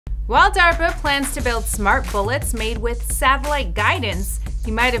While DARPA plans to build smart bullets made with satellite guidance,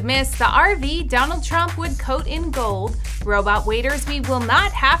 you might have missed the RV Donald Trump would coat in gold, robot waiters we will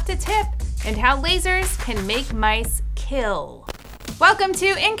not have to tip, and how lasers can make mice kill. Welcome to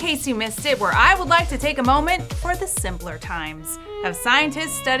In Case You Missed It, where I would like to take a moment for the simpler times of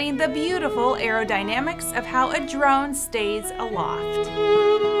scientists studying the beautiful aerodynamics of how a drone stays aloft.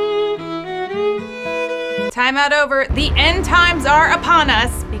 Timeout over. The end times are upon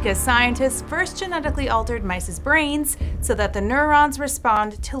us because scientists first genetically altered mice's brains so that the neurons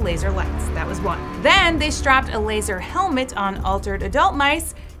respond to laser lights. That was one. Then they strapped a laser helmet on altered adult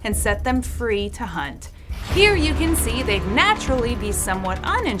mice and set them free to hunt. Here you can see they'd naturally be somewhat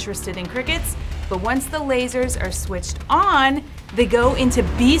uninterested in crickets, but once the lasers are switched on, they go into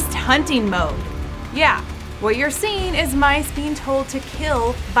beast hunting mode. Yeah, what you're seeing is mice being told to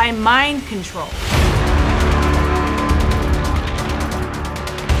kill by mind control.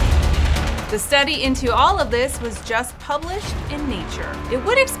 The study into all of this was just published in Nature. It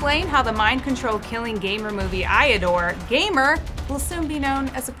would explain how the mind-controlled killing gamer movie I adore, Gamer, will soon be known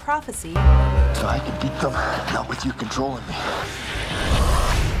as a prophecy. So I can beat them, not with you controlling me.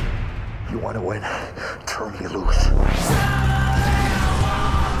 You want to win? Turn me loose.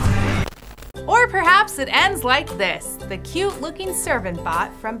 Or perhaps it ends like this, the cute-looking servant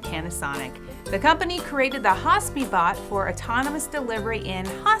bot from Panasonic. The company created the Hospi bot for autonomous delivery in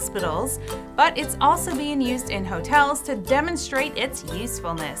hospitals, but it's also being used in hotels to demonstrate its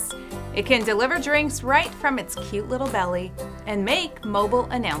usefulness. It can deliver drinks right from its cute little belly and make mobile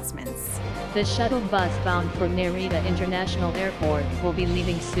announcements. The shuttle bus bound for Narita International Airport will be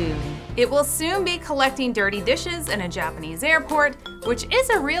leaving soon. It will soon be collecting dirty dishes in a Japanese airport, which is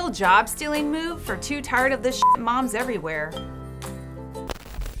a real job-stealing move for too tired of this shit moms everywhere.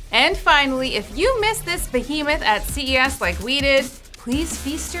 And finally, if you missed this behemoth at CES like we did, please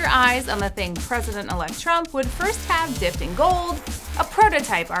feast your eyes on the thing President-elect Trump would first have dipped in gold, a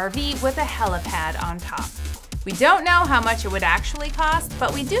prototype RV with a helipad on top. We don't know how much it would actually cost,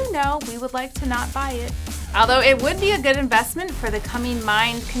 but we do know we would like to not buy it. Although it would be a good investment for the coming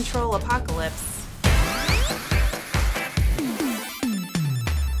mind control apocalypse.